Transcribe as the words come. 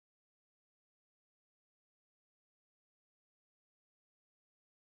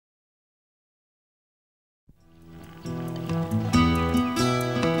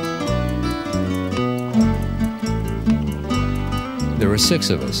There are 6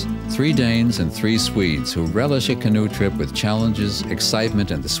 of us, 3 Danes and 3 Swedes, who relish a canoe trip with challenges,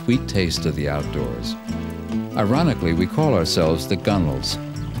 excitement, and the sweet taste of the outdoors. Ironically, we call ourselves the Gunnels.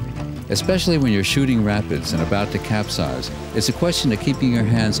 Especially when you're shooting rapids and about to capsize, it's a question of keeping your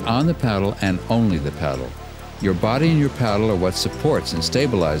hands on the paddle and only the paddle. Your body and your paddle are what supports and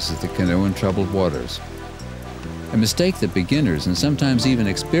stabilizes the canoe in troubled waters. A mistake that beginners and sometimes even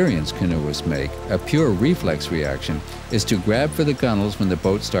experienced canoeists make, a pure reflex reaction, is to grab for the gunnels when the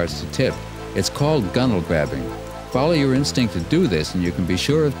boat starts to tip. It's called gunnel grabbing. Follow your instinct to do this and you can be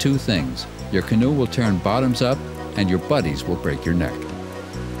sure of 2 things. Your canoe will turn bottoms up and your buddies will break your neck.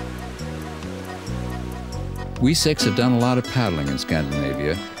 We 6 have done a lot of paddling in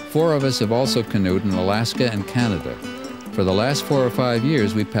Scandinavia. 4 of us have also canoed in Alaska and Canada. For the last 4 or 5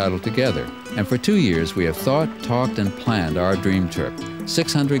 years, we paddled together. And for 2 years, we have thought, talked, and planned our dream trip.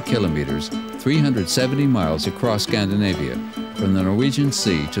 600 kilometers, 370 miles across Scandinavia, from the Norwegian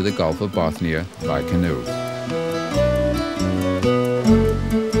Sea to the Gulf of Bothnia by canoe.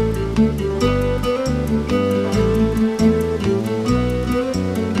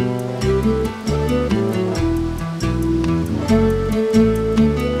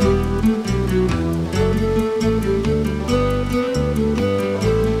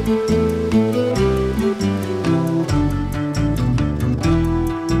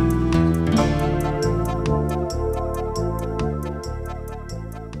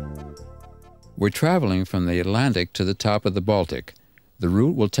 We're traveling from the Atlantic to the top of the Baltic. The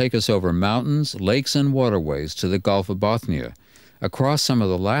route will take us over mountains, lakes, and waterways to the Gulf of Bothnia, across some of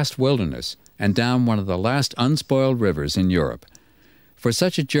the last wilderness, and down one of the last unspoiled rivers in Europe. For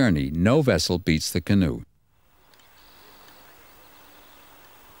such a journey, no vessel beats the canoe.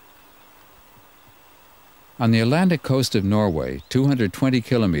 On the Atlantic coast of Norway, 220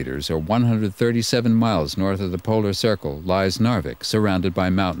 kilometers or 137 miles north of the polar circle, lies Narvik, surrounded by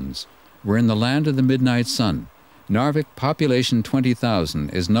mountains. We're in the land of the midnight sun. Narvik, population 20,000,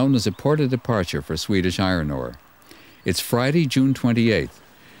 is known as a port of departure for Swedish iron ore. It's Friday, June 28th.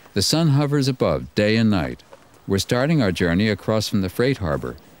 The sun hovers above day and night. We're starting our journey across from the freight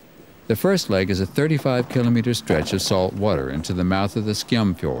harbor. The first leg is a 35-kilometer stretch of salt water into the mouth of the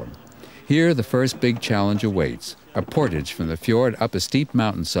Skjomfjord. Here, the first big challenge awaits, a portage from the fjord up a steep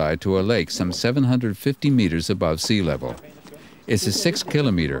mountainside to a lake some 750 meters above sea level. It's a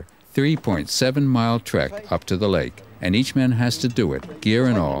 6-kilometer, 3.7-mile trek up to the lake, and each man has to do it, gear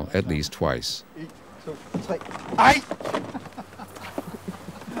and all, at least twice.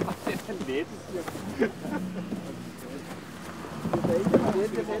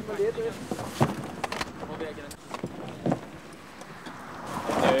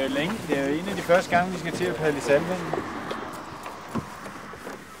 Det er en af de første gange, vi skal til at padle i saltvandet.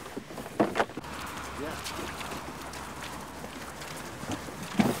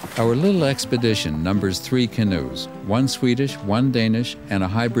 Our little expedition numbers 3 canoes, 1 Swedish, 1 Danish, and a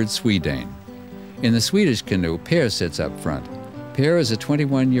hybrid Swede-Dane. In the Swedish canoe, Per sits up front. Per is a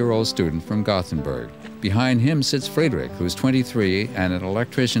 21-year-old student from Gothenburg. Behind him sits Fredrik, who's 23 and an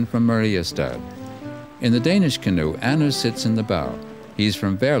electrician from Mariestad. In the Danish canoe, Anders sits in the bow. He's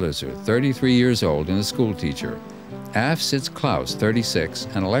from Værløse, 33 years old and a school teacher. Aft sits Klaus, 36,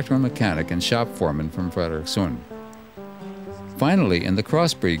 an electromechanic and shop foreman from Frederikssund. Finally, in the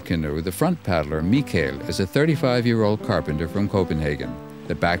crossbreed canoe, the front paddler, Mikael, is a 35-year-old carpenter from Copenhagen.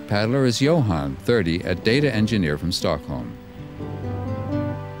 The back paddler is Johan, 30, a data engineer from Stockholm.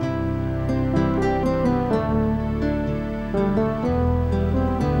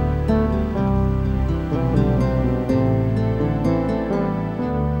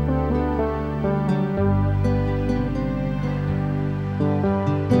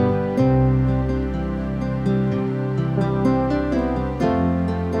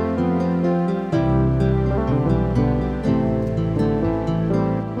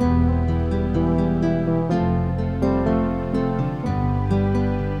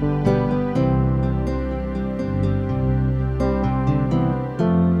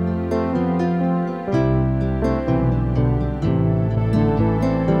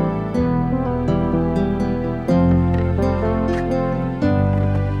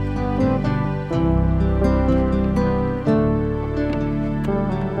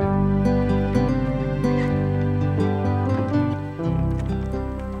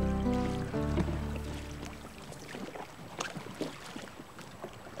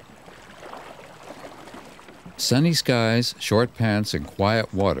 Sunny skies, short pants, and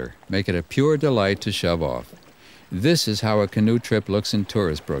quiet water make it a pure delight to shove off. This is how a canoe trip looks in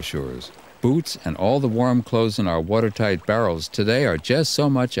tourist brochures. Boots and all the warm clothes in our watertight barrels today are just so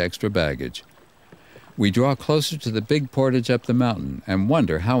much extra baggage. We draw closer to the big portage up the mountain and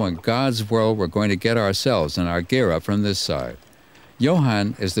wonder how in God's world we're going to get ourselves and our gear up from this side.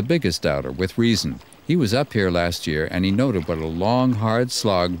 Johan is the biggest doubter, with reason. He was up here last year and he noted what a long, hard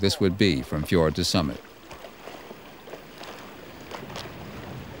slog this would be from fjord to summit.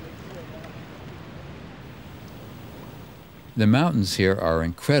 The mountains here are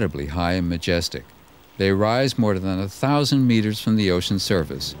incredibly high and majestic. They rise more than 1,000 meters from the ocean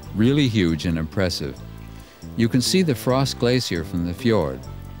surface, really huge and impressive. You can see the Frost Glacier from the fjord.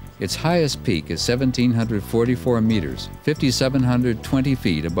 Its highest peak is 1,744 meters, 5,720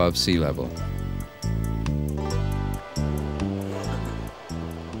 feet above sea level.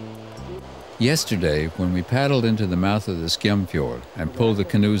 Yesterday, when we paddled into the mouth of the Skjemfjord and pulled the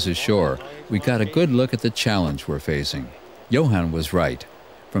canoes ashore, we got a good look at the challenge we're facing. Johan was right.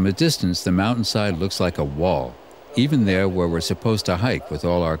 From a distance, the mountainside looks like a wall, even there where we're supposed to hike with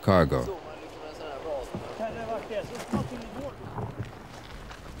all our cargo.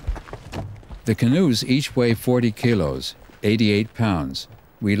 The canoes each weigh 40 kilos, 88 pounds.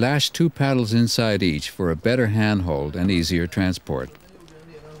 We lash 2 paddles inside each for a better handhold and easier transport.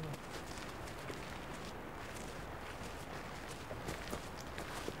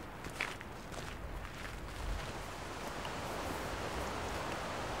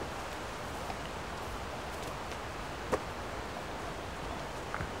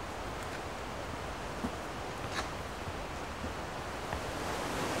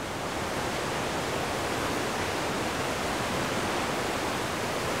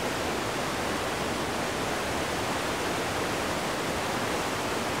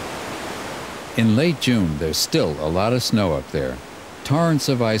 In late June, there's still a lot of snow up there. Torrents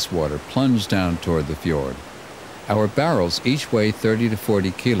of ice water plunge down toward the fjord. Our barrels each weigh 30 to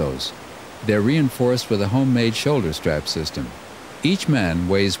 40 kilos. They're reinforced with a homemade shoulder strap system. Each man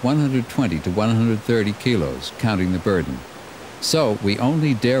weighs 120 to 130 kilos, counting the burden. So we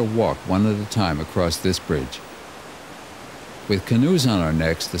only dare walk one at a time across this bridge. With canoes on our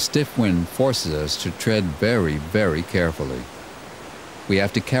necks, the stiff wind forces us to tread very, very carefully. We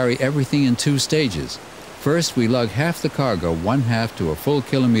have to carry everything in 2 stages. First, we lug half the cargo 1/2 to a full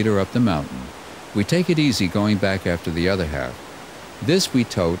kilometer up the mountain. We take it easy going back after the other half. This we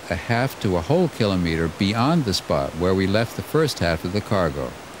tote a half to a whole kilometer beyond the spot where we left the first half of the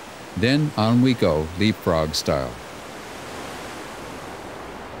cargo. Then on we go, leapfrog style.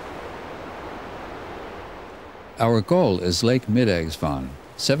 Our goal is Lake Middagsvann,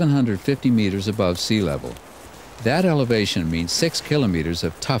 750 meters above sea level. That elevation means 6 kilometers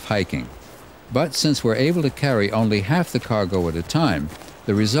of tough hiking. But since we're able to carry only half the cargo at a time,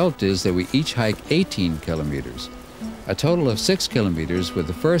 the result is that we each hike 18 kilometers. A total of 6 kilometers with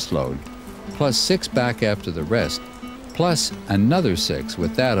the first load, plus 6 back after the rest, plus another 6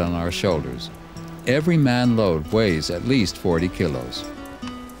 with that on our shoulders. Every man load weighs at least 40 kilos.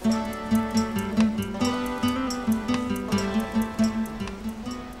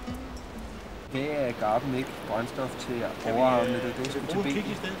 Ikke brændstof til overarmene, det skal til ben.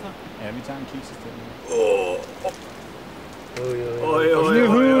 I stedet for? Ja, vi tager en kiks i stedet. Oj,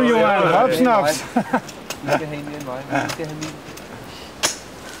 Johan, hopsnaps! Vi skal have en mere end mig, vi skal have min.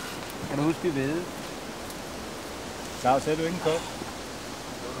 Kan du huske, vi ved? Claus, er du ikke en kop?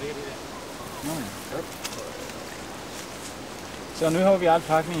 Så nu har vi al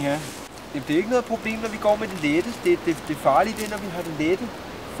pakning her. Det er ikke noget problem, når vi går med det lette. Det farlige det, når vi har det lette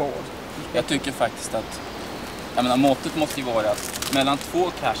forrest. Jag tycker faktiskt att måttet måste ju vara att mellan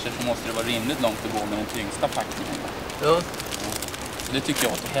 2 cacher så måste det vara rimligt långt att gå med den tyngsta packningen. Ja. Så det tycker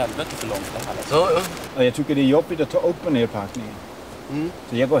jag åt helvete för långt det här. Alltså. Ja. Og jeg tycker det är jobbigt att ta upp och ner pakningen.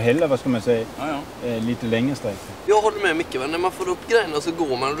 Så jag går hellre, vad ska man säga, lite längre sträckor. Jag håller med mycket, när man får upp grejerna så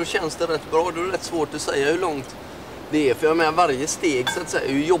går man och då känns det rätt bra. Då är det rätt svårt att säga hur långt det är. För jag menar, varje steg så att säga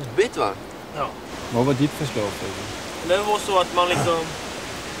är ju jobbigt, va? Ja. Vad var ditt förslag? Det var så att man liksom...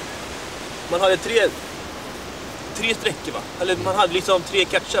 Man hade tre sträckor, va? Eller man hade liksom 3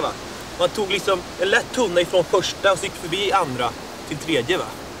 catcher, va? Man tog liksom en lätt tunna ifrån första och gick förbi andra till tredje, va?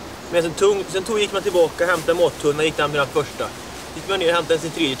 Men sen gick man tillbaka, hämtade mattunna, gick den med den första. Gick man ner och hämtade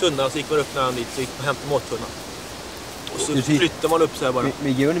sin tredje tunna och så gick man upp när han dit så gick man hämtade mattunna. Och så flyttar man upp så här bara.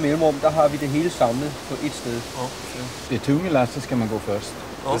 Med jævne mellemrum, der har vi det hele samlet på et sted. Ja. Det tunga laster ska man gå först.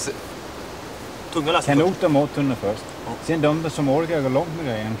 Ja. Tunga laster. Kanot och mattunna först. Sen de som orkar gå långt med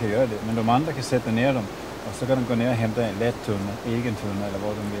grejerna kan göra det. Men de andra kan sätta ner dem. Och så kan de gå ner och hämta en lätt tunna, egen tunna eller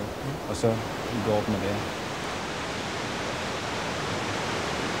vad de vill. Och så gå upp med det.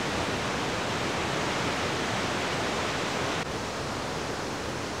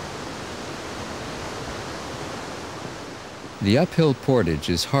 The uphill portage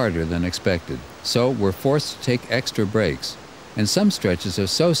is harder than expected, so we're forced to take extra breaks, and some stretches are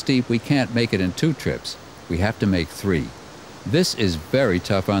so steep we can't make it in 2 trips. We have to make 3. This is very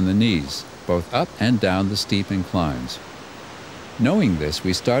tough on the knees, both up and down the steep inclines. Knowing this,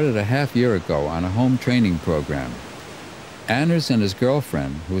 we started a half-year ago on a home training program. Anders and his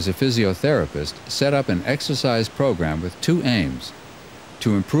girlfriend, who is a physiotherapist, set up an exercise program with 2 aims: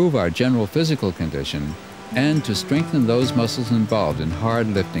 to improve our general physical condition and to strengthen those muscles involved in hard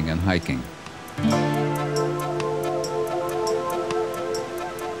lifting and hiking.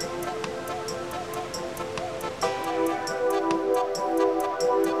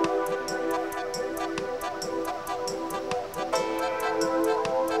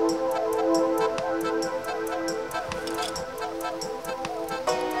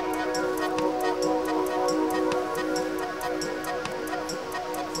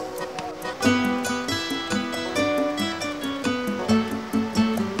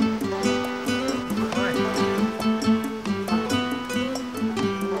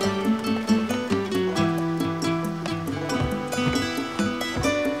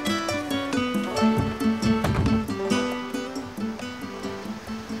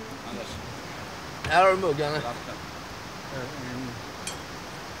 Här har du muggarna.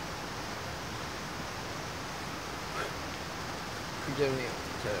 Skickar du ner.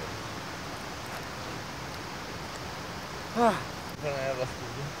 Den här jävla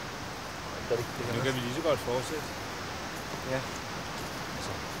skogen. Nu kan vi lige så godt fortsætte. Ja.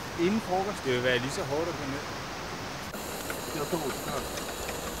 Altså, inden frokost. Det vil være lige så hårdt at komme ned. Jag tar åt den.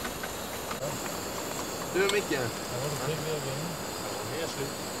 Du, Micke. Ja, var du fint ved at vende. Ja, det er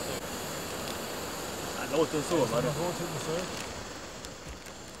slut.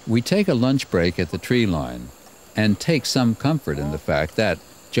 We take a lunch break at the tree line and take some comfort in the fact that,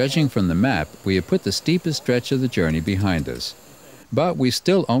 judging from the map, we have put the steepest stretch of the journey behind us. But we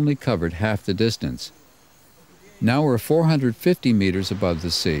still only covered half the distance. Now we're 450 meters above the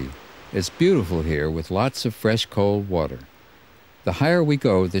sea. It's beautiful here with lots of fresh cold water. The higher we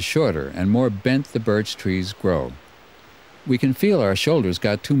go, the shorter and more bent the birch trees grow. We can feel our shoulders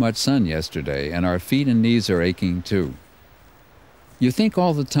got too much sun yesterday, and our feet and knees are aching too. You think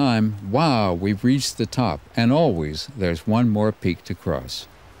all the time, wow, we've reached the top, and always there's one more peak to cross.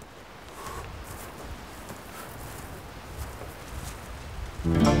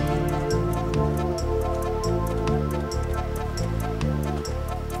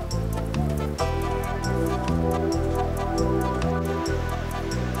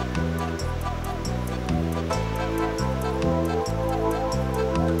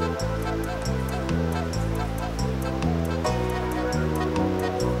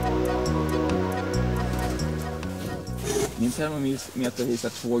 Min termometer visar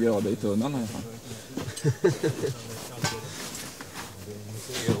 2 grader i tunneln här.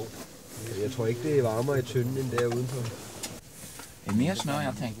 Jeg tror ikke, det er varmere i tynden end det er udenfor. Det är mer snö än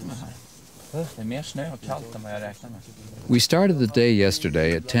jag tänkte mig här. Det är mer snö och kallt än vad jag räknade med. We started the day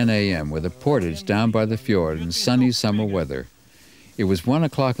yesterday at 10 a.m. with a portage down by the fjord in sunny summer weather. It was 1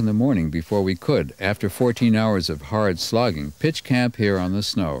 o'clock in the morning before we could, after 14 hours of hard slogging, pitch camp here on the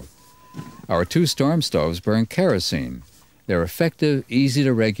snow. Our 2 storm stoves burn kerosene. They're effective, easy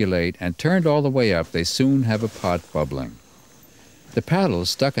to regulate, and turned all the way up, they soon have a pot bubbling. The paddles,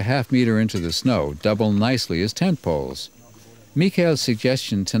 stuck a half meter into the snow, double nicely as tent poles. Mikael's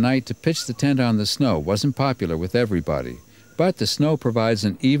suggestion tonight to pitch the tent on the snow wasn't popular with everybody, but the snow provides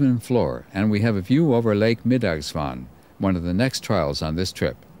an even floor, and we have a view over Lake Middagsvan, one of the next trials on this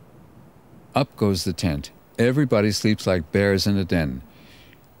trip. Up goes the tent. Everybody sleeps like bears in a den.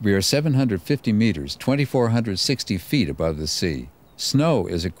 We are 750 meters, 2,460 feet above the sea. Snow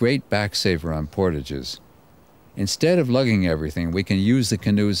is a great backsaver on portages. Instead of lugging everything, we can use the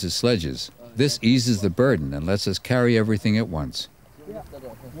canoes as sledges. This eases the burden and lets us carry everything at once.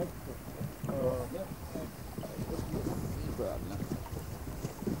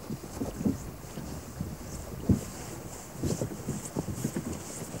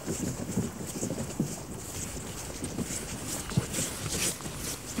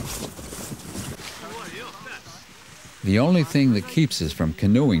 The only thing that keeps us from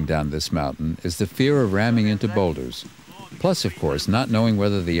canoeing down this mountain is the fear of ramming into boulders. Plus, of course, not knowing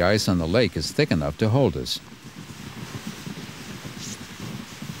whether the ice on the lake is thick enough to hold us.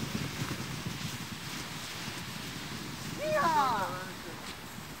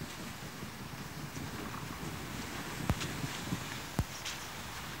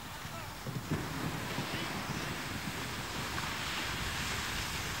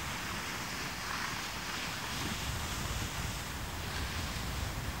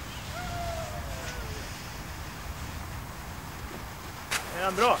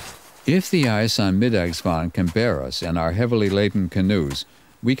 If the ice on Middagsvann can bear us and our heavily laden canoes,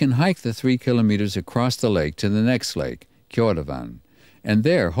 we can hike the 3 kilometers across the lake to the next lake, Kjordevann, and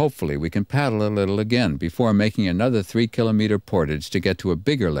there, hopefully, we can paddle a little again before making another 3-kilometer portage to get to a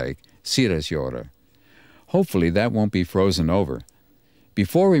bigger lake, Sirasjorda. Hopefully that won't be frozen over.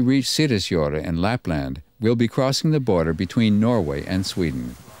 Before we reach Sirasjorda in Lapland, we'll be crossing the border between Norway and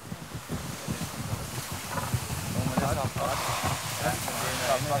Sweden.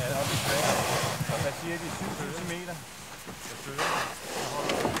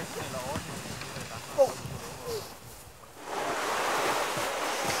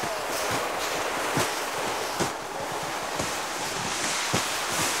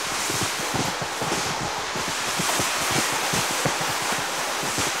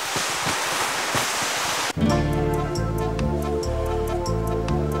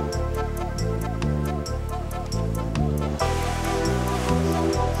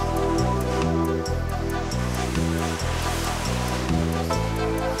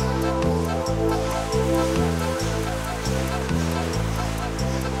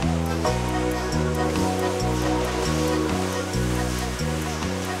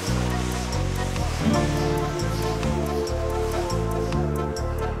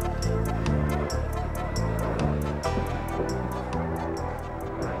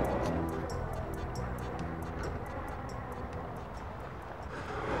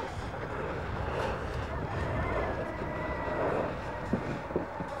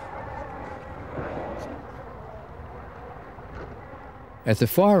 At the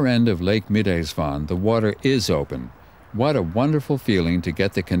far end of Lake Middagsvann, the water is open. What a wonderful feeling to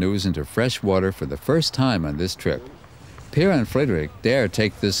get the canoes into fresh water for the first time on this trip. Per and Fredrik dare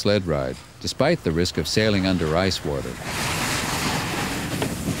take this sled ride, despite the risk of sailing under ice water.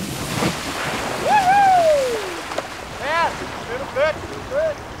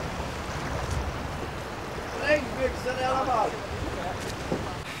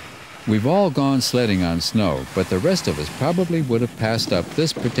 We've all gone sledding on snow, but the rest of us probably would have passed up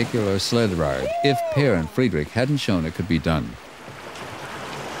this particular sled ride if Per and Fredrik hadn't shown it could be done.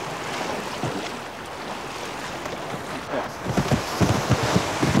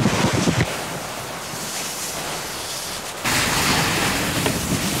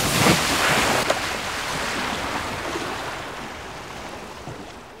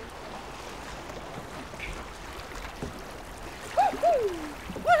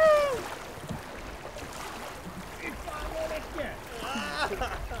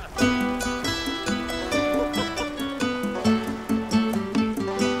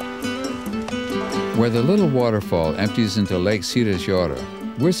 Where the little waterfall empties into Lake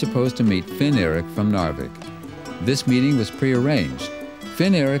Sirasjorda, we're supposed to meet Finn-Erik from Narvik. This meeting was prearranged.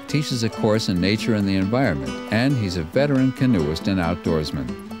 Finn-Erik teaches a course in nature and the environment, and he's a veteran canoeist and outdoorsman.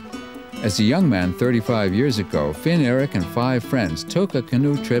 As a young man 35 years ago, Finn-Erik and 5 friends took a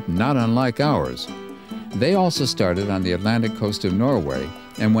canoe trip not unlike ours. They also started on the Atlantic coast of Norway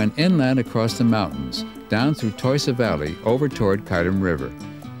and went inland across the mountains, down through Toisa Valley over toward Kydum River.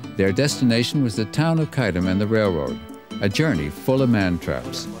 Their destination was the town of Kydum and the railroad, a journey full of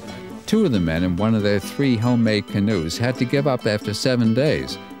man-traps. 2 of the men in one of their 3 homemade canoes had to give up after 7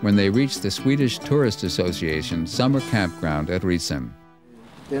 days when they reached the Swedish Tourist Association summer campground at Risem.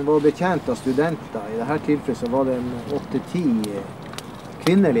 Den var betjent av studenter. I dette tilfellet så var det 8-10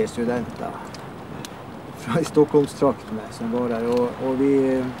 kvinnelige studenter fra Stockholmstraktene som var der, og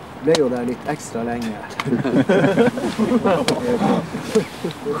vi ble jo der litt ekstra lenge.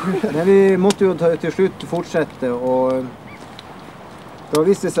 Men vi måtte jo til slutt fortsette, og da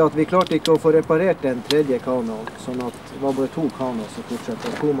viste det seg at vi klarte ikke å få reparert den 3. kanoen, sånn at det var bare 2 kanoer som fortsatte,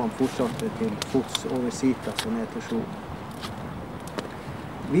 og 2 man fortsatte til fots over sita som ned til sjøen.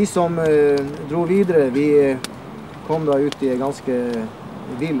 Vi som dro videre, vi kom da ut i en ganske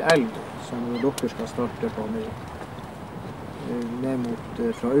vill elv, som dere skal starte på nå, ned mot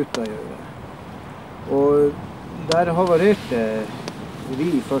fra Utøyøret. Og der havarerte vi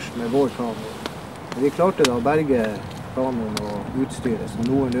først med vår kano. Vi klarte da å berge kanoen og utstyret som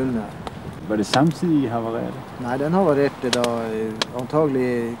noenlunde. Var det samtidig havarerte? Nei, den havarerte da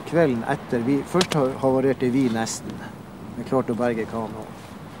antagelig kvelden etter. Først havarerte vi nesten. Vi klarte å berge kanoen.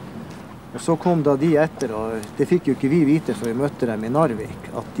 Og så kom da de etter, og det fikk jo ikke vi vite før vi møtte dem i Narvik,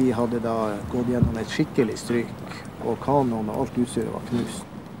 at de hadde da gått gjennom et skikkelig stryk, og kanoen og alt utstyret var knust.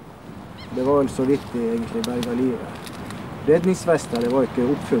 Det var vel så vidt de egentlig berget livet. Redningsvester, det var ikke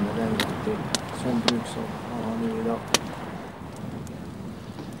oppfunnet den gang til sånn bruk som man har nå i dag.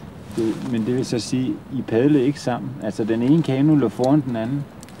 Men det vil så sige, I padlede ikke sammen? Altså den ene kano lå foran den anden?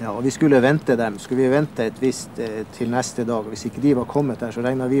 Ja, og vi skulle vente dem. Skulle vi vente et visst til neste dag. Hvis ikke de var kommet der, så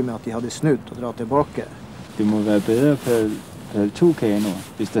regnet vi med at de hadde snudd og dra tilbake. Det må være bedre på 2 kanoer.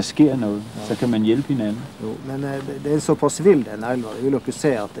 Hvis der sker noget, så kan man hjælpe hinanden. Jo, men det er såpass vild den elva. Det vil dere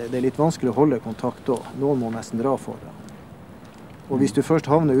se at det er litt vanskelig å holde kontakt da. Noen må nesten dra for det. Og hvis du først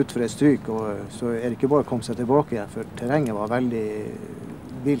havner ut for et stryk, så er det ikke bare å komme seg tilbake igjen, for terrenget var veldig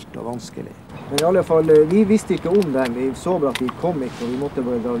vilt og vanskelig. Men i alle fall, vi visste ikke om dem. Vi så bare at de kom ikke, og vi måtte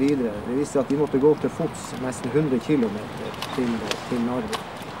bare dra videre. Vi visste at vi måtte gå til fots nesten 100 kilometer til Narvik.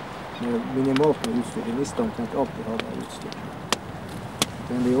 Med minimalt med utstyr. Vi visste omtrent alt vi hadde av utstyr.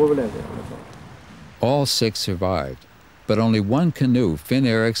 Men vi overlevde i alle fall. All 6 survived, but only one canoe, Finn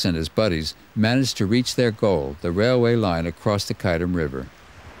Eriks and his buddies, managed to reach their goal, the railway line across the Kaitum River.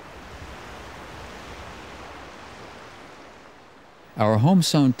 Our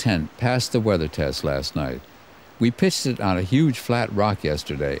home-sewn tent passed the weather test last night. We pitched it on a huge flat rock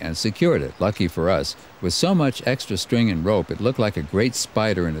yesterday and secured it, lucky for us, with so much extra string and rope it looked like a great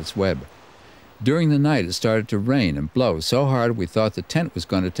spider in its web. During the night it started to rain and blow so hard we thought the tent was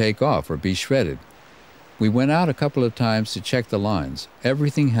going to take off or be shredded. We went out a couple of times to check the lines.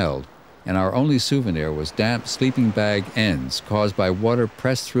 Everything held, and our only souvenir was damp sleeping bag ends caused by water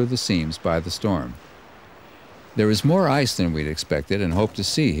pressed through the seams by the storm. There is more ice than we'd expected and hoped to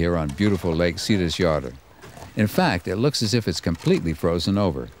see here on beautiful Lake Sitasjorda. In fact, it looks as if it's completely frozen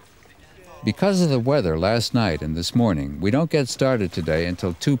over. Because of the weather last night and this morning, we don't get started today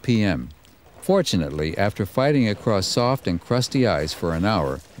until 2 p.m. Fortunately, after fighting across soft and crusty ice for an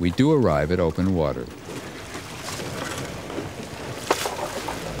hour, we do arrive at open water.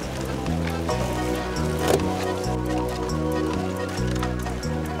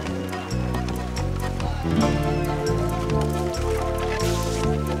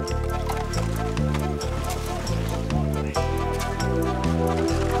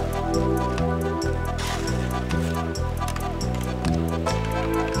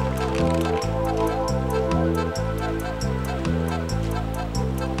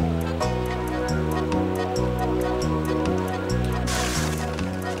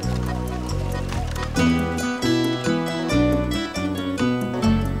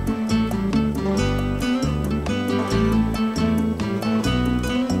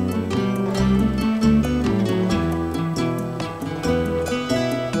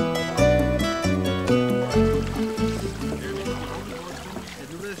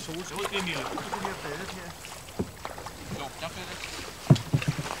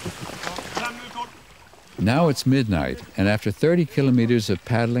 Now it's midnight, and after 30 kilometers of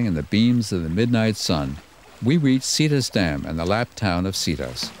paddling in the beams of the midnight sun, we reach Sitas Dam and the Lapp town of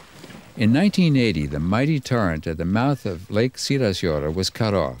Sitas. In 1980, the mighty torrent at the mouth of Lake Sitasjorda was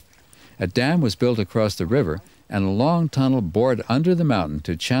cut off. A dam was built across the river, and a long tunnel bored under the mountain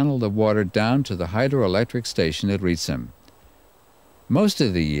to channel the water down to the hydroelectric station at Ritsem. Most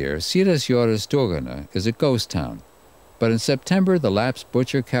of the year, Sitasjorda Storgana is a ghost town, but in September the Lapps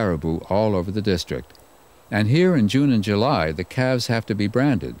butcher caribou all over the district. And here in June and July, the calves have to be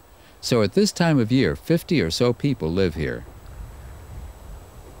branded. So at this time of year, 50 or so people live here.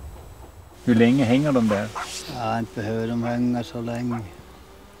 Hur länge hänger de där? Ja, inte behöver de hänga så länge.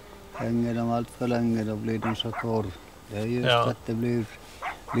 Hänger de allt för länge, då blir de så torr. Det är just att det blir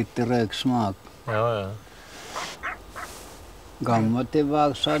lite röksmak. Ja. Gammalt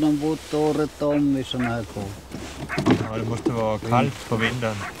tillbaka så har de bott året om i såna här kor. Ja, det måste vara kallt på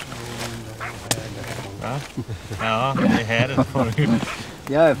vintern. Ja, ja, det är här får du.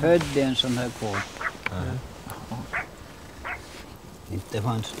 Jag är född i en sån här kåt. Inte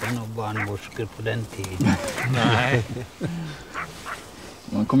fanns det några barnborskor på den tiden. Nej.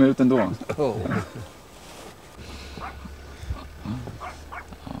 Man kom ut ändå. Oh.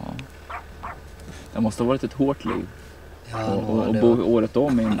 Det måste ha varit ett hårt liv. Ja, och bo året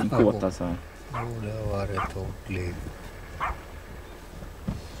om i en kåt alltså. Jo, det har varit ett hårt liv.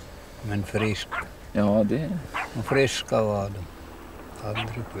 Men frisk. Ja, det. Och friska var de.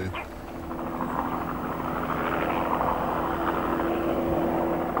 Aldrig sjuk.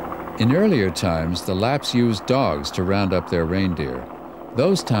 In earlier times, the Lapps used dogs to round up their reindeer.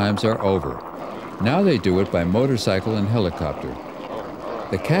 Those times are over. Now they do it by motorcycle and helicopter.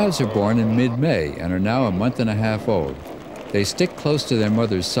 The calves are born in mid-May and are now a month and a half old. They stick close to their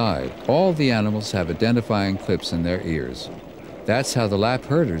mother's side. All the animals have identifying clips in their ears. That's how the Lapp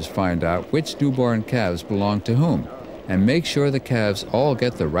herders find out which newborn calves belong to whom and make sure the calves all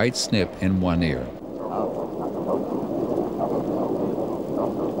get the right snip in one ear.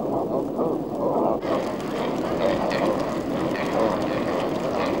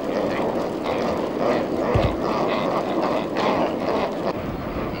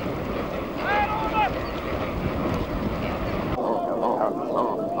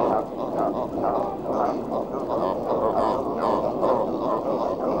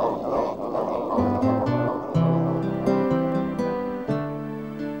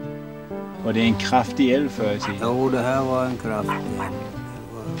 Var det en kraftig älv förr i tiden? Jo, det här var en kraftig älv.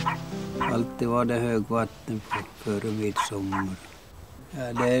 Alltid var det högvatten före midsommar.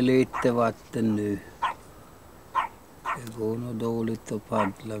 Ja, det är lite vatten nu. Det går nog dåligt att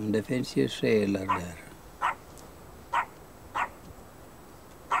paddla, men det finns ju sälar där.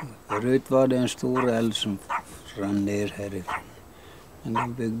 Förut var det en stor älv som rann ner härifrån. Men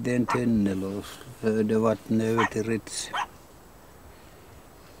de byggde en tunnel och förde vatten över till Ritz.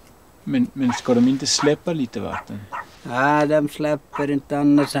 Men ska de inte släppa lite vatten? Nej, de släpper inte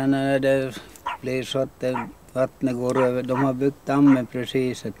annars än när det blir så att vattnet går över. De har byggt dammen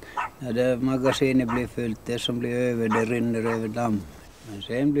precis. Att när det magasinet blir fyllt, det som blir över, det rinner över dammen. Men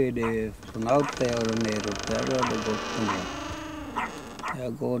sen blir det från Autajaure neråt, där har det gått om vatten.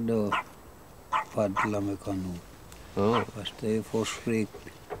 Jag går då och paddlar med kanon. Ja. Fast det är forsrikt.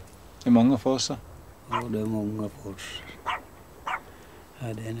 Det är många forsar. Ja, det är många forsar.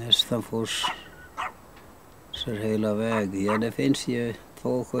 Ja, det är nästan forsar hela vägen. Ja, det finns ju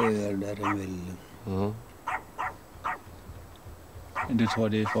 2 sjöar däremellan. Ja. Du tror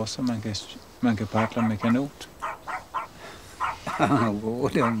det är forsar man kan paddla med kanot? Ja,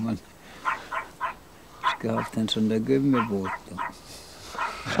 både om man ska ha haft en sån där gummibåt då.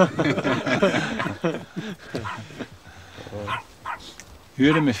 Hur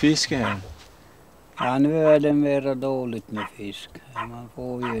är det med fiske här? Ja, nu är det mera dåligt med fisk. Man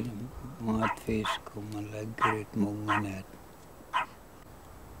får ju matfisk om man lägger ut många nät.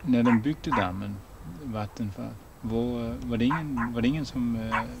 När de byggde dammen, Vattenfall, var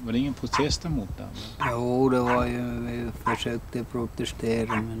det ingen protester mot dammen? Jo, det var ju, vi försökte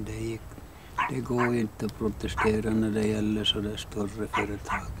protestera, men det går ju inte att protestera när det gäller så där större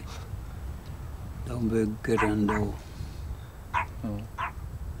företag. De bygger ändå. Ja.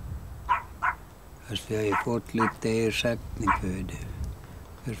 Fast vi har ju fått lite ersättning för det,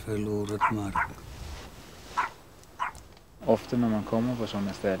 för förlorat mark. Ofta när man kommer på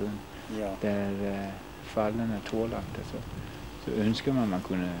sådana ställen där fallen är tålagda så önskar man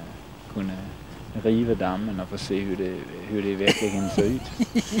kunde riva dammen och få se hur det verkligen ser ut.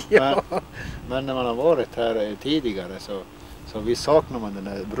 Ja. Men när man har varit här tidigare så vi saknar man den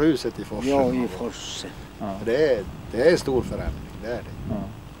där bruset i forsen. Ja, i forsen. Ja. Det är stor förändring, det är det. Ja.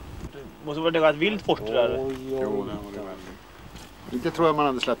 Det måste vara ett vilt fort det där. Jo, det var det väldigt. Inte tror jag man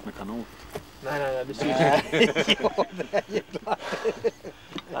hade släppt med kanot. Nej, det ser ut. Ja, det är ju klart.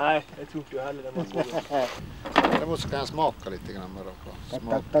 Nej, jag tror inte jag heller det. Däremot så kan jag smaka lite grann bara på.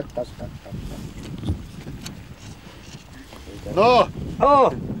 Tack. Nå!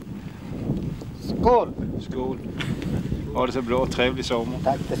 Åh! Skål! Skål! Ha det så bra, trevlig sommar.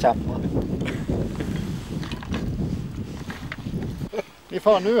 Tack detsamma. Vi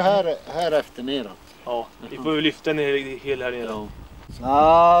får nu här efter neråt. Ja, vi får ju lyfta ner hela här nere.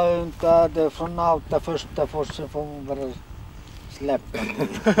 Ja, inte det från Nauta första forsen får man bara släppa.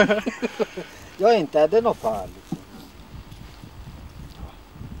 Ja, inte är det något farligt.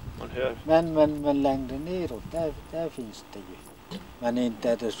 Man hör. Men längre neråt, där finns det ju. Men inte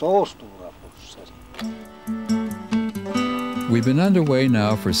är det så stora forsar. We've been underway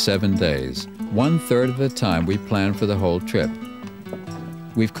now for 7 days, 1/3 of the time we planned for the whole trip.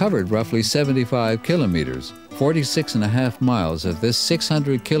 We've covered roughly 75 kilometers, 46.5 miles of this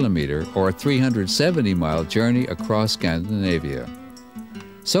 600 kilometer or 370 mile journey across Scandinavia.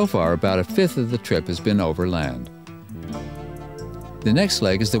 So far, about a fifth of the trip has been overland. The next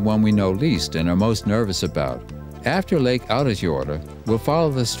leg is the one we know least and are most nervous about. After Lake Autajaure, we'll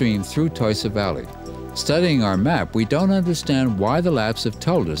follow the stream through Toisa Valley. Studying our map, we don't understand why the Lapps have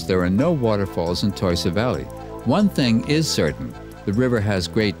told us there are no waterfalls in Toisa Valley. One thing is certain, the river has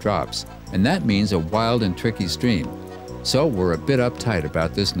great drops, and that means a wild and tricky stream. So we're a bit uptight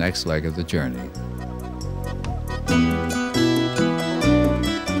about this next leg of the journey.